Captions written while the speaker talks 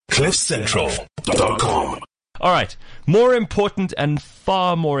CliffCentral.com. All right. More important and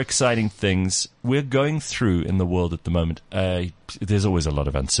far more exciting things we're going through in the world at the moment. There's always a lot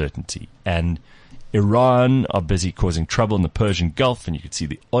of uncertainty. And Iran are busy causing trouble in the Persian Gulf, and you can see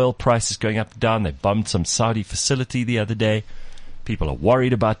the oil prices going up and down. They bombed some Saudi facility the other day. People are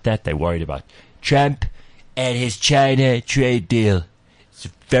worried about that. They're worried about Trump and his China trade deal. It's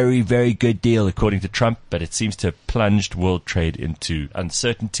a very, very good deal, according to Trump, but it seems to have plunged world trade into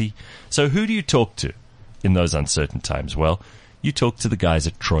uncertainty. So who do you talk to in those uncertain times? Well, you talk to the guys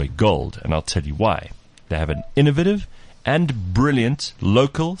at Troy Gold, and I'll tell you why. They have an innovative and brilliant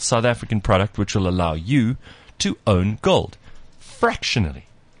local South African product which will allow you to own gold fractionally.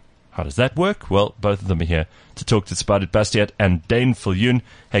 How does that work? Well, both of them are here to talk to Spouted Bastiat and Dane Viljoen.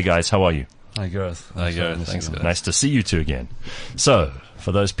 Hey guys, how are you? Hi Gareth. Hi Gareth. Thanks guys. Nice to see you two again. So,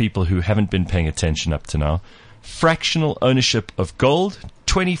 for those people who haven't been paying attention up to now, fractional ownership of gold,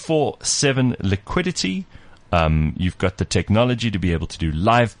 24/7 liquidity. You've got the technology to be able to do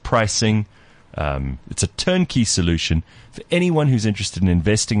live pricing. It's a turnkey solution for anyone who's interested in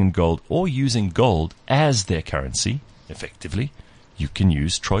investing in gold or using gold as their currency. Effectively, you can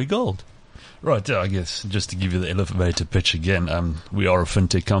use Troy Gold. Right, I guess just to give you the elevator pitch again, we are a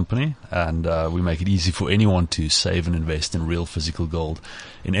fintech company, and we make it easy for anyone to save and invest in real physical gold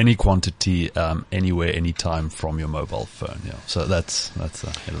in any quantity, anywhere, anytime from your mobile phone. Yeah, so that's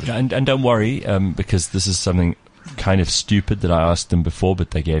and don't worry, because this is something kind of stupid that I asked them before,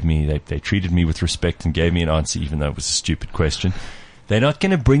 but they treated me with respect and gave me an answer, even though it was a stupid question. They're not going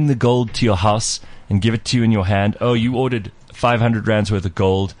to bring the gold to your house and give it to you in your hand. Oh, you ordered 500 rands worth of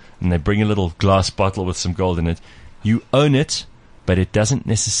gold, and they bring a little glass bottle with some gold in it. You own it, but it doesn't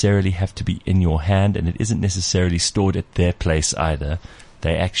necessarily have to be in your hand, and it isn't necessarily stored at their place either.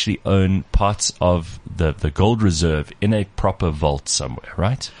 They actually own parts of the gold reserve in a proper vault somewhere,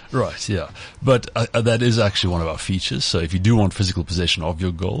 right? Right, yeah. But that is actually one of our features. So if you do want physical possession of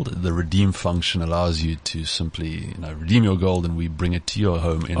your gold, the redeem function allows you to simply redeem your gold, and we bring it to your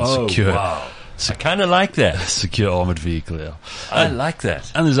home in secure. Wow. I kind of like that. Secure armored vehicle, yeah. I like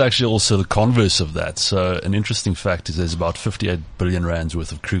that. And there's actually also the converse of that. So an interesting fact is there's about 58 billion rands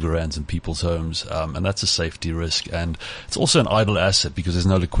worth of Kruger rands in people's homes, and that's a safety risk. And it's also an idle asset because there's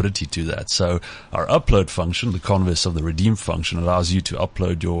no liquidity to that. So our upload function, the converse of the redeem function, allows you to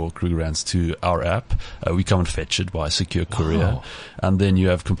upload your Kruger rands to our app. We come and fetch it by a secure courier. Wow. And then you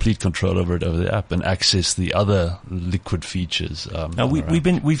have complete control over it over the app and access the other liquid features. Now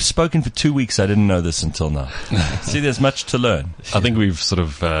we've spoken for 2 weeks. I didn't know this until now. See, there's much to learn. I think we've sort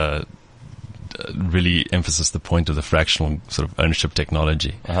of really emphasized the point of the fractional sort of ownership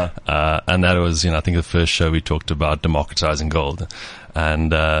technology. And that was, I think the first show we talked about democratizing gold.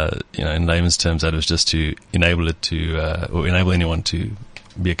 And, in layman's terms, that was just to enable it to, or enable anyone to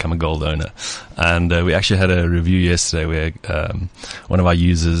become a gold owner. And we actually had a review yesterday where one of our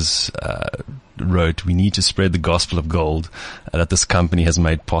users wrote, "We need to spread the gospel of gold that this company has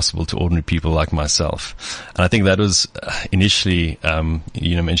made possible to ordinary people like myself." And I think that was initially,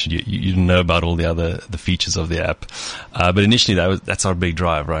 mentioned you didn't know about all the features of the app, but initially that's our big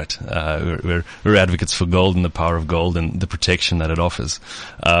drive, right? We're advocates for gold and the power of gold and the protection that it offers.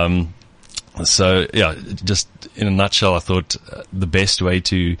 So yeah, just in a nutshell, I thought the best way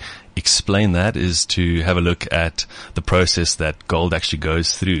to explain that is to have a look at the process that gold actually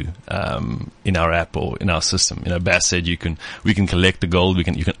goes through in our app or in our system. Bas said we can collect the gold, you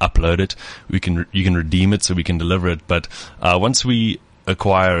can upload it, you can redeem it, so we can deliver it. But once we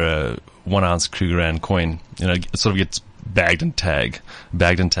acquire a 1 ounce Kruger Rand coin, it sort of gets bagged and tagged,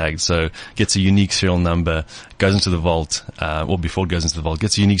 so gets a unique serial number, goes into the vault, or before it goes into the vault,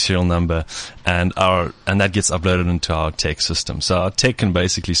 gets a unique serial number, and that gets uploaded into our tech system. So our tech can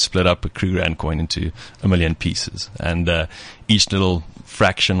basically split up a Kruger Rand coin into 1 million pieces, and each little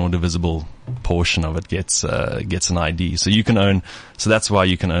fraction or divisible portion of it gets an ID. So that's why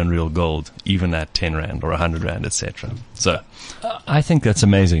you can own real gold, even at 10 Rand or 100 Rand, etc. So I think that's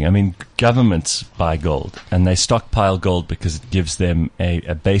amazing. I mean, governments buy gold and they stockpile gold because it gives them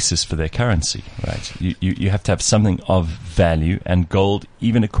a basis for their currency, right? You have to have something of value, and gold,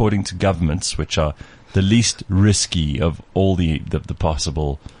 even according to governments, which are the least risky of all the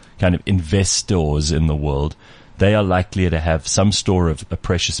possible kind of investors in the world, they are likelier to have some store of a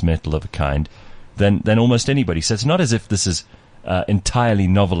precious metal of a kind than almost anybody. So it's not as if this is entirely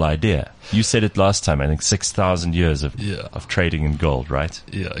novel idea. You said it last time, I think 6,000 years of trading in gold, right?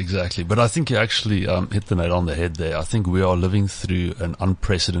 Yeah, exactly. But I think you actually hit the nail on the head there. I think we are living through an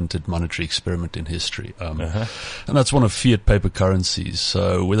unprecedented monetary experiment in history. And that's one of fiat paper currencies.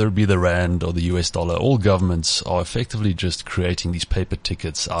 So whether it be the rand or the US dollar, all governments are effectively just creating these paper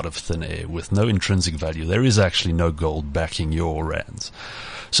tickets out of thin air with no intrinsic value. There is actually no gold backing your rands.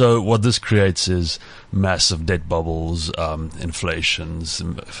 So what this creates is massive debt bubbles, inflations,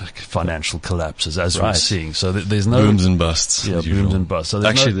 financial collapses, as we're seeing. So there's no booms and busts. Yeah, booms and busts. So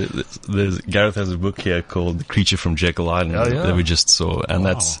actually, Gareth has a book here called "The Creature from Jekyll Island" that we just saw, and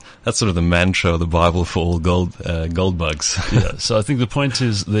that's sort of the mantra, or the Bible for all gold bugs. Yeah. So I think the point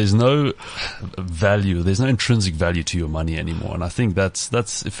is there's no value, there's no intrinsic value to your money anymore, and I think that's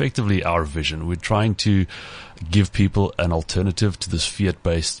effectively our vision. We're trying to give people an alternative to this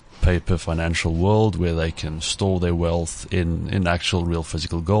fiat-based paper financial world where they can store their wealth in actual real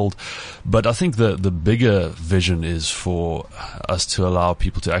physical gold. But I think the bigger vision is for us to allow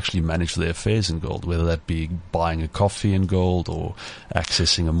people to actually manage their affairs in gold, whether that be buying a coffee in gold or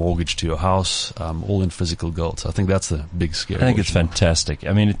accessing a mortgage to your house, all in physical gold. So I think that's the big scare. I think it's fantastic.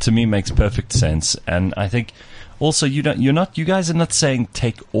 I mean, it to me makes perfect sense. And I think also you guys are not saying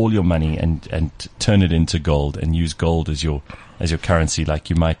take all your money and turn it into gold and use gold as your currency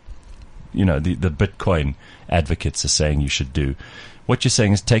like you might, the Bitcoin advocates are saying you should do. What you're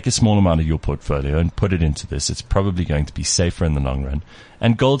saying is take a small amount of your portfolio and put it into this. It's probably going to be safer in the long run.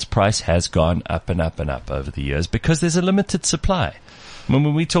 And gold's price has gone up and up and up over the years because there's a limited supply.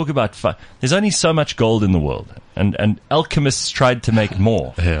 When we talk about there's only so much gold in the world, and alchemists tried to make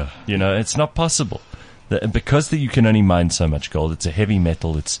more. Yeah. It's not possible. Because you can only mine so much gold, it's a heavy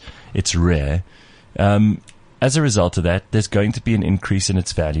metal, it's rare. As a result of that, there's going to be an increase in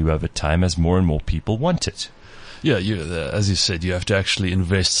its value over time as more and more people want it. Yeah, as you said, you have to actually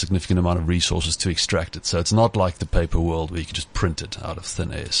invest a significant amount of resources to extract it. So it's not like the paper world where you can just print it out of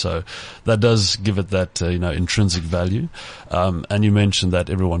thin air. So that does give it that, intrinsic value. And you mentioned that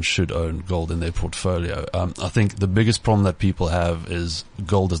everyone should own gold in their portfolio. I think the biggest problem that people have is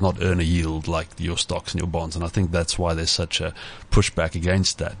gold does not earn a yield like your stocks and your bonds. And I think that's why there's such a pushback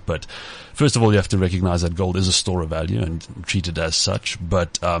against that. But first of all, you have to recognize that gold is a store of value and treat it as such.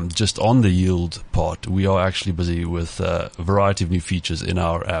 But just on the yield part, we are actually busy with a variety of new features in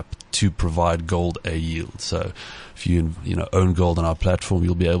our app to provide gold a yield. So if you own gold on our platform,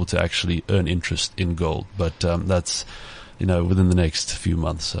 you'll be able to actually earn interest in gold. But that's within the next few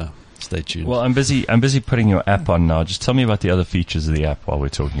months. So stay tuned. Well, I'm busy putting your app on now. Just tell me about the other features of the app while we're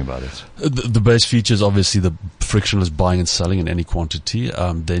talking about it. The base features, obviously, the frictionless buying and selling in any quantity.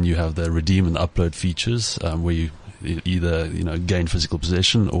 Then you have the redeem and upload features, where you either gain physical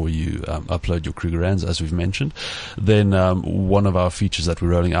possession or you upload your Kruger Rands, as we've mentioned. Then one of our features that we're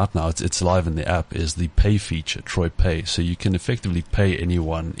rolling out now, it's live in the app, is the pay feature, Troy Pay. So you can effectively pay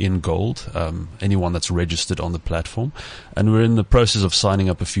anyone in gold, anyone that's registered on the platform. And we're in the process of signing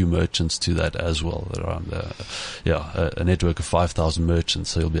up a few merchants to that as well, around a network of 5,000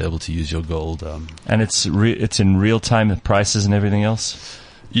 merchants. So you'll be able to use your gold. And it's in real time, the prices and everything else?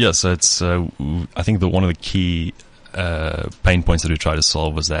 Yeah, so it's I think one of the key pain points that we try to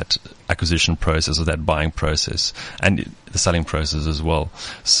solve was that acquisition process, or that buying process, and the selling process as well.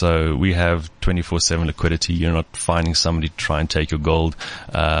 So we have 24/7 liquidity. You're not finding somebody to try and take your gold.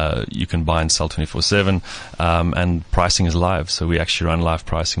 You can buy and sell 24/7, and pricing is live. So we actually run live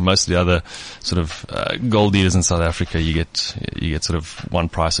pricing. Most of the other sort of gold dealers in South Africa, you get sort of one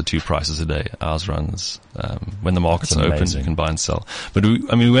price or two prices a day. Ours runs when the markets are open, you can buy and sell. But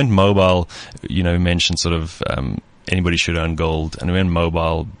we went mobile. We mentioned sort of anybody should own gold, and we went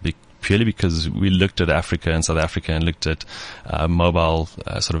mobile purely because we looked at Africa and South Africa and looked at mobile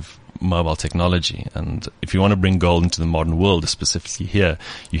technology. And if you want to bring gold into the modern world, specifically here,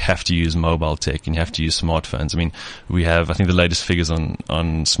 you have to use mobile tech and you have to use smartphones. I mean, I think the latest figures on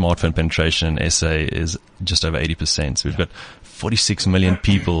smartphone penetration in SA is just over 80%. So we've got 46 million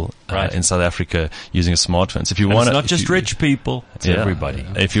people in South Africa using a smartphone. So if you want, it's not just rich people, it's everybody.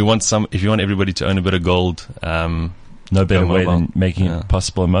 If you want everybody to own a bit of gold, no better way than making it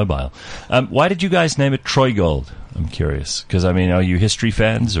possible in mobile. Why did you guys name it Troy Gold? I'm curious. Because, are you history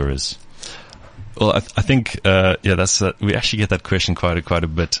fans or is... Well, I think, we actually get that question quite a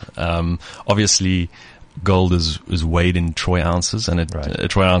bit. Obviously, gold is weighed in troy ounces, and Right. a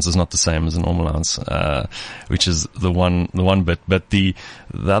troy ounce is not the same as a normal ounce, which is the one bit. But the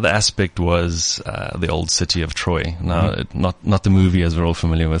other aspect was the old city of Troy. Now, not the movie as we're all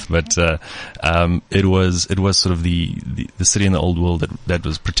familiar with, but it was sort of the city in the old world that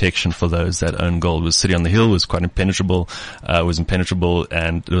was protection for those that owned gold. It was city on the hill, was quite impenetrable,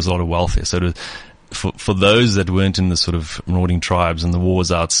 and there was a lot of wealth there. So it was, for those that weren't in the sort of marauding tribes and the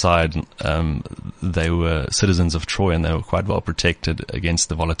wars outside, they were citizens of Troy, and they were quite well protected against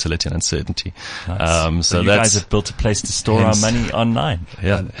the volatility and uncertainty. Nice. So you guys have built a place to store our money online.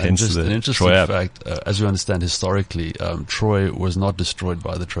 Yeah, And just an interesting Troy app. fact, as we understand historically, Troy was not destroyed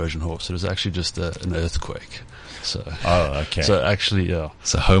by the Trojan horse. It was actually just an earthquake. So, Okay. so actually, yeah.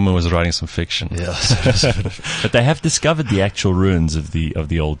 So Homer was writing some fiction. Yeah. But they have discovered the actual ruins of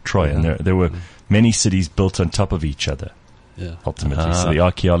the old Troy, and there were many cities built on top of each other. Yeah. Ultimately, so the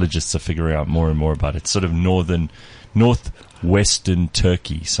archaeologists are figuring out more and more about it. Sort of northwestern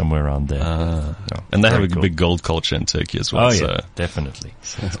Turkey, somewhere around there. And they have Very a cool. big gold culture in Turkey as well. Oh yeah, So definitely.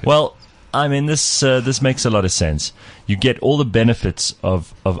 Well, I mean, this makes a lot of sense. You get all the benefits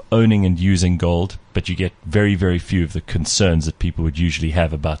of owning and using gold, but you get very, very few of the concerns that people would usually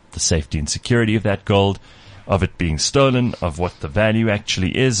have about the safety and security of that gold, of it being stolen, of what the value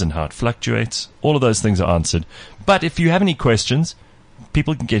actually is and how it fluctuates. All of those things are answered. But if you have any questions,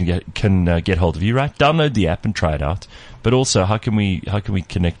 people can get hold of you, right? Download the app and try it out. But also, how can we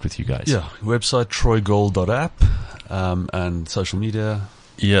connect with you guys? Yeah. Website, troygold.app, and social media.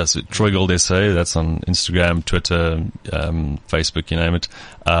 yes, Troy Gold SA. That's on Instagram, Twitter, Facebook, you name it.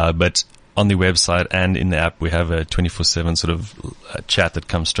 But on the website and in the app, we have a 24/7 sort of chat that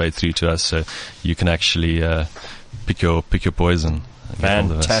comes straight through to us, so you can actually pick your poison. and get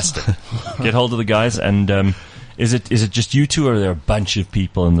hold of us. Fantastic. Get hold of the guys, and is it just you two, or are there a bunch of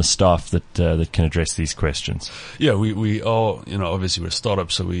people in the staff that can address these questions? Yeah, we are, obviously we're a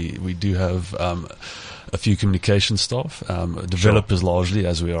startup, so we do have a few communication staff, developers largely,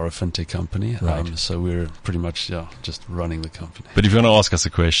 as we are a fintech company. Right. So we're pretty much, just running the company. But if you want to ask us a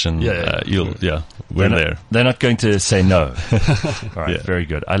question, we're there. They're not going to say no. All right, Yeah. very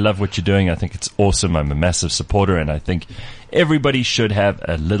good. I love what you're doing. I think it's awesome. I'm a massive supporter, and I think everybody should have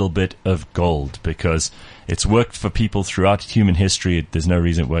a little bit of gold, because it's worked for people throughout human history. There's no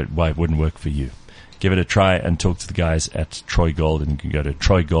reason why it wouldn't work for you. Give it a try and talk to the guys at Troy Gold, and you can go to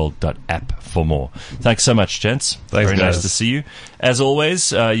troygold.app for more. Thanks so much, gents. Thanks, Very nice guys. to see you. As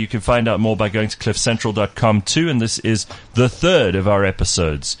always, you can find out more by going to cliffcentral.com too, and this is the third of our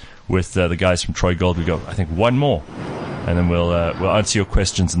episodes with the guys from Troy Gold. We've got, I think, one more, and then we'll answer your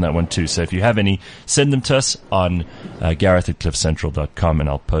questions in that one too. So if you have any, send them to us on Gareth@cliffcentral.com, and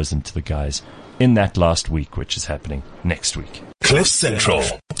I'll pose them to the guys in that last week, which is happening next week.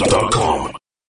 cliffcentral.com